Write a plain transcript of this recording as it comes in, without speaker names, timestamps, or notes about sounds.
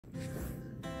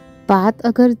बात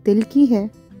अगर दिल की है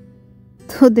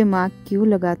तो दिमाग क्यों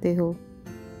लगाते हो?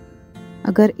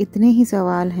 अगर इतने ही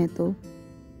सवाल हैं तो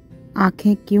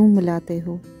आंखें क्यों मिलाते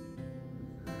हो?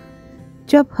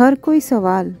 जब हर कोई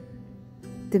सवाल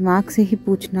दिमाग से ही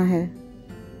पूछना है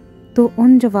तो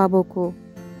उन जवाबों को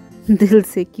दिल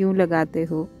से क्यों लगाते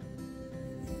हो?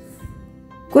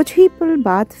 कुछ ही पल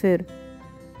बाद फिर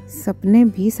सपने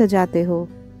भी सजाते हो।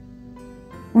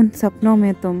 उन सपनों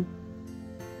में तुम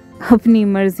अपनी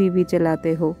मर्जी भी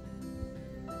चलाते हो।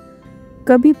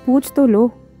 कभी पूछ तो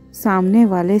लो सामने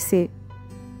वाले से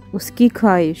उसकी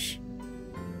ख्वाहिश।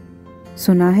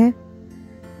 सुना है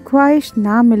ख्वाहिश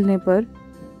ना मिलने पर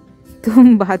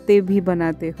तुम बातें भी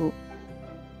बनाते हो।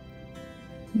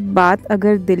 बात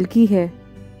अगर दिल की है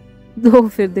तो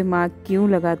फिर दिमाग क्यों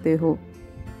लगाते हो?